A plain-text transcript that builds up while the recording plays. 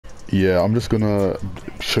Yeah, I'm just gonna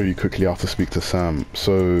show you quickly how to speak to Sam.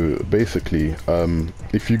 So basically,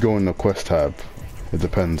 if you go in the quest tab, it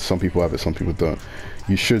depends. Some people have it, some people don't.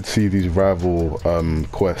 You should see these rival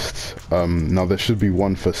quests. Now there should be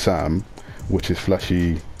one for Sam, which is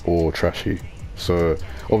flashy or trashy. So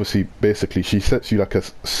obviously, basically, she sets you like a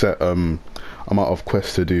set amount of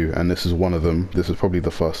quests to do, and this is one of them. This is probably the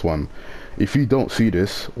first one. If you don't see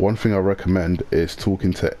this, one thing I recommend is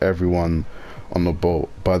talking to everyone on the boat.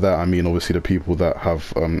 By that I mean obviously the people that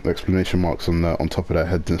have exclamation marks on top of their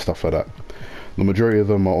heads and stuff like that. The majority of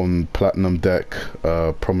them are on Platinum Deck,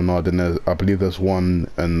 Promenade, and I believe there's one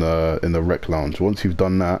in the Rec Lounge. Once you've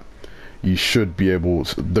done that, you should be able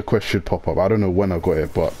the quest should pop up. I don't know when I got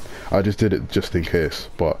it, but I just did it just in case.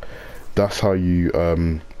 But that's how you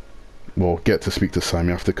well, get to speak to Sam.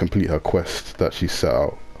 You have to complete her quest that she set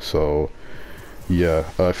out. So yeah,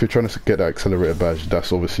 if you're trying to get that accelerator badge,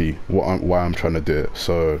 that's obviously why I'm trying to do it.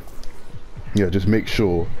 So yeah, just make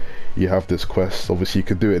sure you have this quest. Obviously you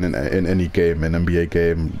could do it in any game, an NBA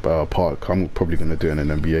game, park. I'm probably going to do it in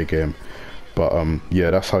an NBA game, but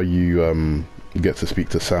yeah, that's how you get to speak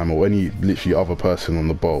to Sam or any literally other person on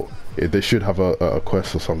the boat. They should have a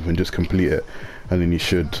quest or something. Just complete it, and then you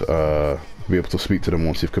should be able to speak to them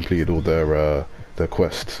once you've completed all their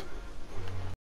quests.